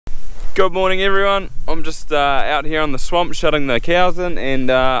Good morning everyone. I'm just out here on the swamp shutting the cows in, and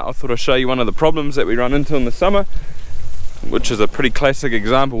I thought I'd show you one of the problems that we run into in the summer, which is a pretty classic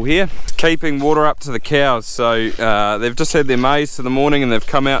example here. It's keeping water up to the cows. So they've just had their maize for the morning and they've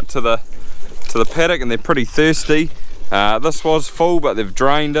come out to the paddock and they're pretty thirsty. This was full, but they've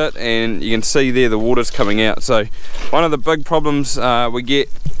drained it and you can see there the water's coming out. So one of the big problems we get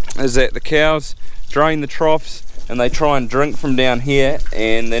is that the cows drain the troughs and they try and drink from down here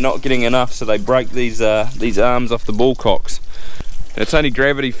and they're not getting enough, so they break these arms off the bullcocks. It's only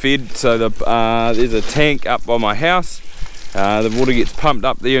gravity fed, so there's a tank up by my house. The water gets pumped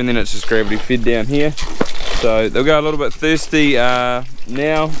up there and then it's just gravity fed down here. So they'll go a little bit thirsty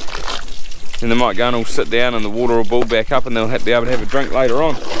now, and they might go and all sit down and the water will build back up and they'll be able to have a drink later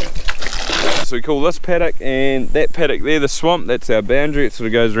on. So we call this paddock and that paddock there the swamp. That's our boundary. It sort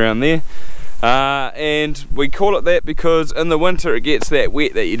of goes around there. And we call it that because in the winter it gets that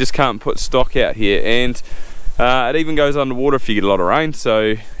wet that you just can't put stock out here, and it even goes underwater if you get a lot of rain,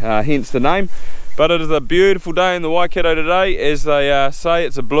 so hence the name. But it is a beautiful day in the Waikato today. As they say,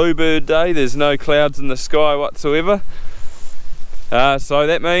 it's a bluebird day. There's no clouds in the sky whatsoever, so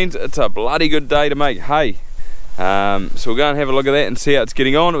that means it's a bloody good day to make hay. So we'll go and have a look at that and see how it's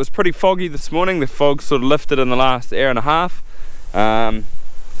getting on. It was pretty foggy this morning. The fog sort of lifted in the last hour and a half.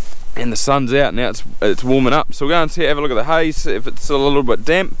 And the sun's out now, it's warming up, so we'll go and have a look at the hay, see if it's still a little bit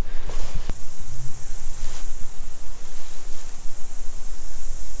damp.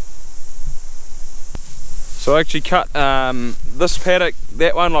 So I actually cut this paddock,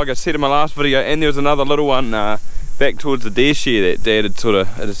 that one, like I said in my last video, and there was another little one back towards the dare share that Dad had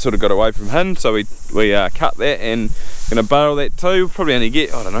sort of got away from him, so we cut that and gonna bale that too. Probably only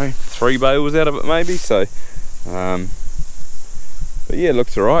get, I don't know, 3 bales out of it maybe. So but yeah, it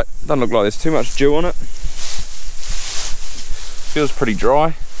looks alright. Doesn't look like there's too much dew on it. Feels pretty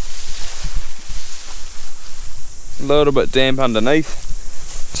dry. A little bit damp underneath.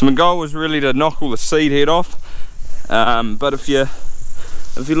 So my goal was really to knock all the seed head off. But if you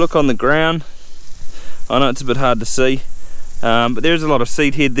look on the ground, I know it's a bit hard to see, but there's a lot of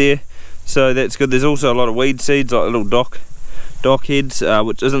seed head there, so that's good. There's also a lot of weed seeds, like little dock heads,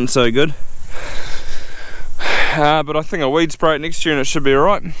 which isn't so good. But I think I'll weed spray it next year and it should be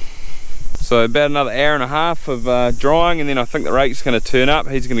alright. So about another hour and a half of drying, and then I think the rake's going to turn up.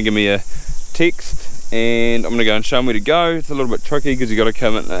 He's going to give me a text and I'm going to go and show him where to go. It's a little bit tricky because you've got to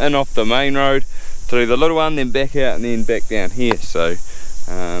come in off the main road to do the little one, then back out and then back down here. So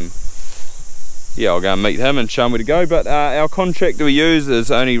yeah, I'll go and meet him and show him where to go. But our contractor we use is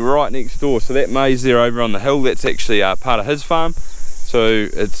only right next door, so that maize there over on the hill, that's actually part of his farm. So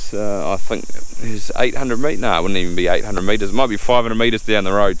it's I think there's 800 metres, no, it wouldn't even be 800 metres, it might be 500 metres down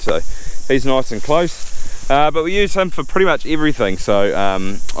the road, so he's nice and close. But we use him for pretty much everything. So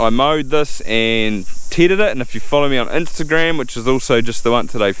I mowed this and tedded it, and if you follow me on Instagram, which is also just the One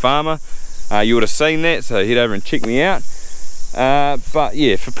Today Farmer, you would have seen that, so head over and check me out. But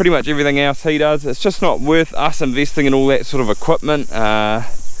yeah, for pretty much everything else he does, it's just not worth us investing in all that sort of equipment.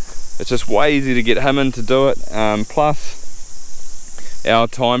 It's just way easier to get him in to do it. Plus our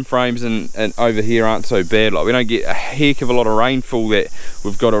time frames and over here aren't so bad. Like, we don't get a heck of a lot of rainfall that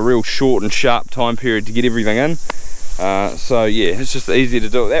we've got a real short and sharp time period to get everything in. So yeah, it's just easier to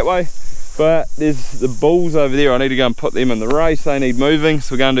do it that way. But there's the bulls over there. I need to go and put them in the race. They need moving,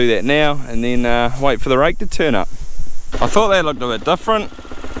 so we're going to do that now and then wait for the rake to turn up. I thought that looked a bit different.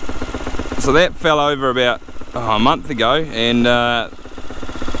 So that fell over about a month ago, and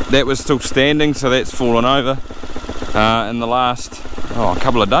that was still standing, so that's fallen over in the last a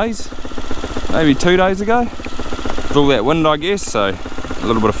couple of days, maybe 2 days ago, with all that wind I guess. So a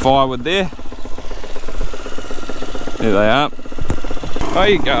little bit of firewood there. There they are. There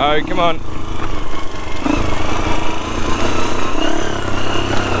you go, come on.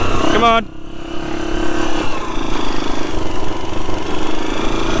 Come on.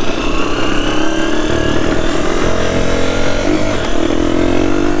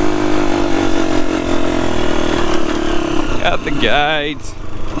 Out the gate.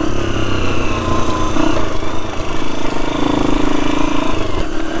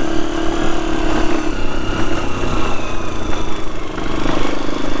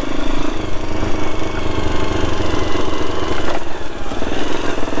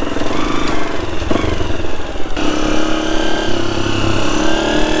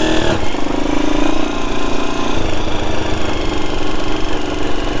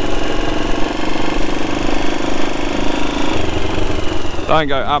 Don't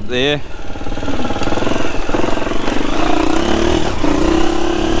go up there.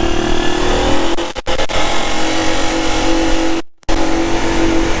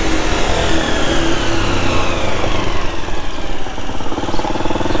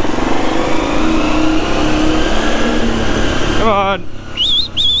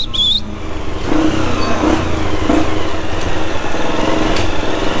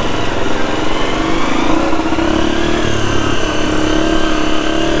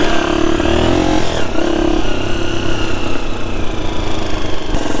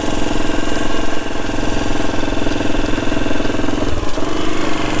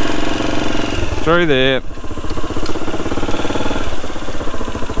 Through there.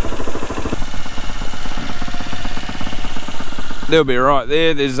 They'll be right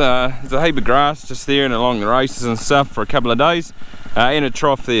there. There's a heap of grass just there and along the races and stuff for a couple of days, and a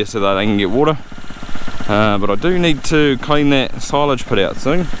trough there so that they can get water. But I do need to clean that silage pit out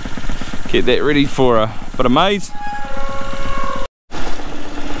soon, get that ready for a bit of maize.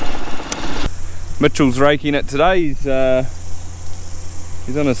 Mitchell's raking it today.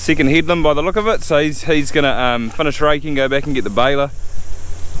 He's on his second headland by the look of it, so he's gonna finish raking, go back and get the baler,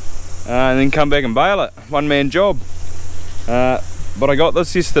 and then come back and bale it. One man job. But I got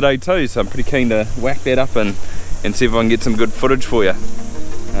this yesterday too, so I'm pretty keen to whack that up and see if I can get some good footage for you.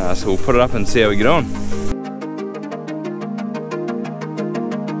 So we'll put it up and see how we get on.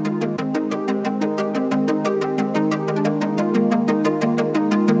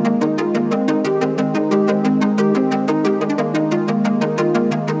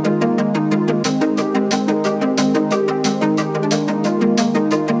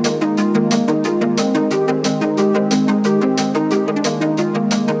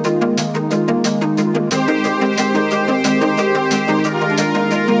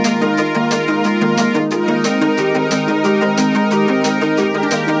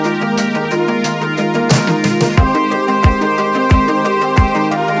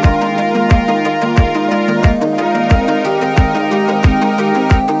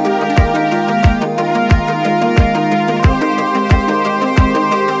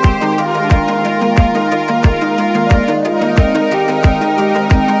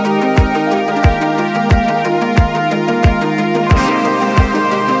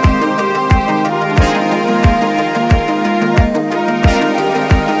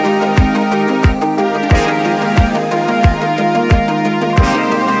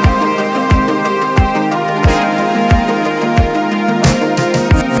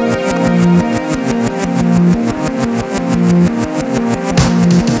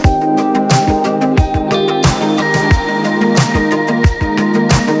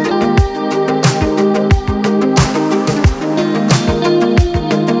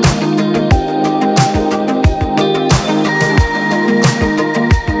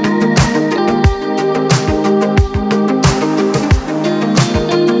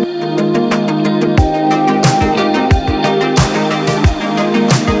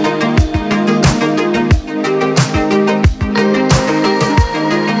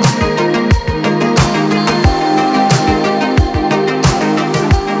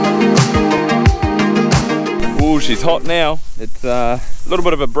 She's hot now. It's a little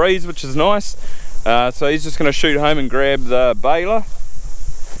bit of a breeze, which is nice. So he's just going to shoot home and grab the baler.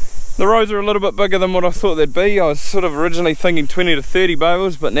 The rows are a little bit bigger than what I thought they'd be. I was sort of originally thinking 20 to 30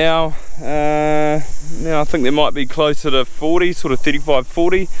 bales, but now I think there might be closer to 40, sort of 35,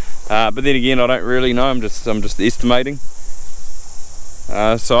 40. But then again, I don't really know. I'm just estimating.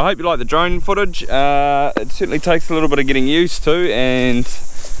 So I hope you like the drone footage. It certainly takes a little bit of getting used to, and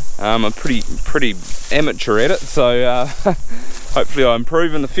I'm pretty amateur at it, so hopefully I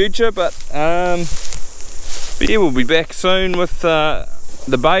improve in the future. But yeah, we'll be back soon with the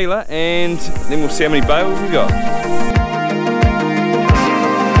baler, and then we'll see how many bales we got.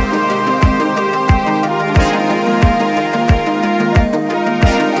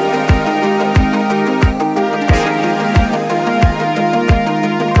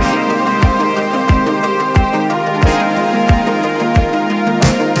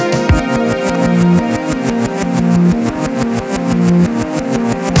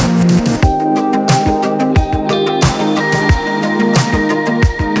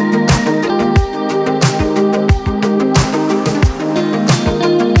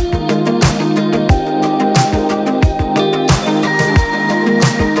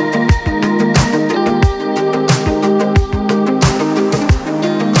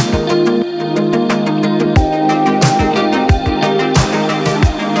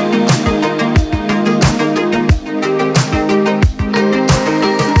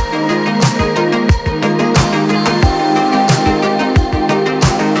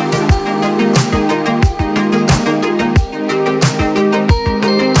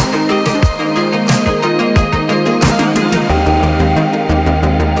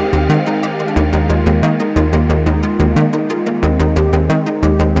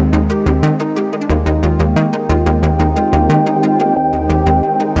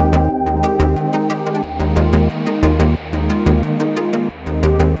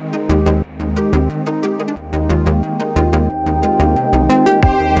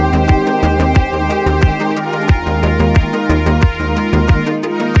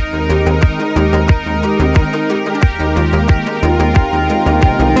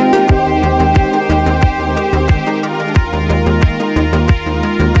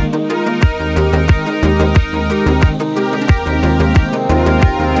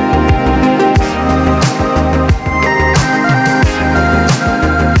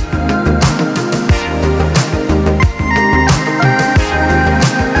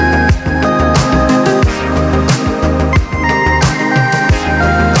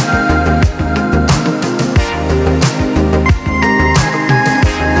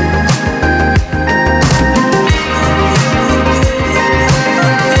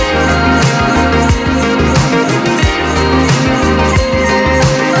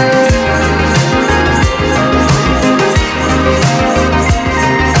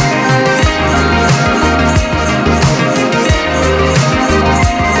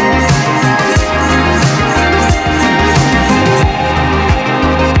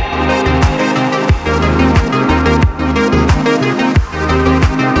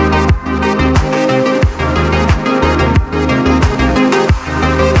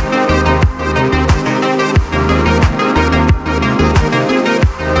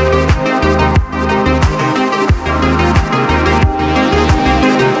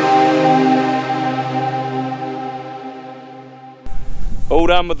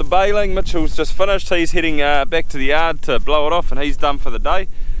 done with the baling. Mitchell's just finished. He's heading back to the yard to blow it off, and he's done for the day.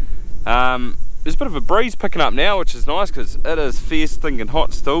 There's a bit of a breeze picking up now, which is nice because it is fierce stinking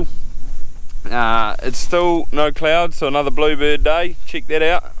hot still. It's still no clouds, so another bluebird day. Check that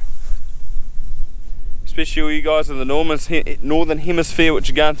out. Especially all you guys in the northern hemisphere, which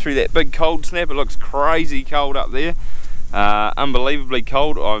are going through that big cold snap. It looks crazy cold up there. Unbelievably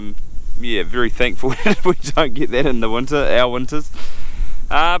cold. I'm very thankful that we don't get that in the winter, our winters.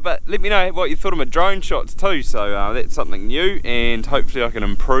 But let me know what you thought of my drone shots too. So that's something new, and hopefully I can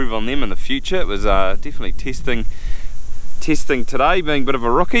improve on them in the future. It was definitely testing today, being a bit of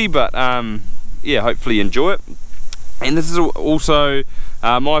a rookie, but yeah, hopefully you enjoy it. And this is also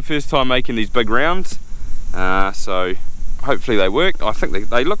my first time making these big rounds, so hopefully they work. I think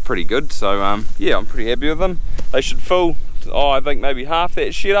they look pretty good, so yeah, I'm pretty happy with them. They should fill, I think maybe half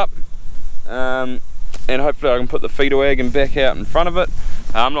that shed up, and hopefully I can put the feeder wagon back out in front of it.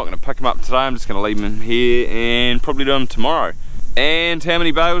 I'm not going to pick them up today, I'm just going to leave them in here and probably do them tomorrow. And how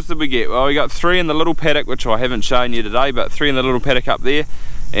many bales did we get? Well, we got 3 in the little paddock, which I haven't shown you today, but 3 in the little paddock up there,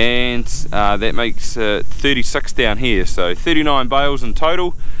 and that makes 36 down here, so 39 bales in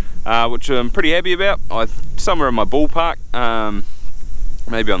total, which I'm pretty happy about. Somewhere in my ballpark,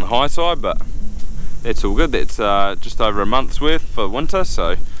 maybe on the high side, but that's all good. That's just over a month's worth for winter,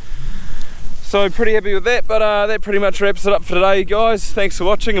 so pretty happy with that. But that pretty much wraps it up for today, guys. Thanks for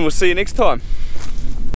watching, and we'll see you next time.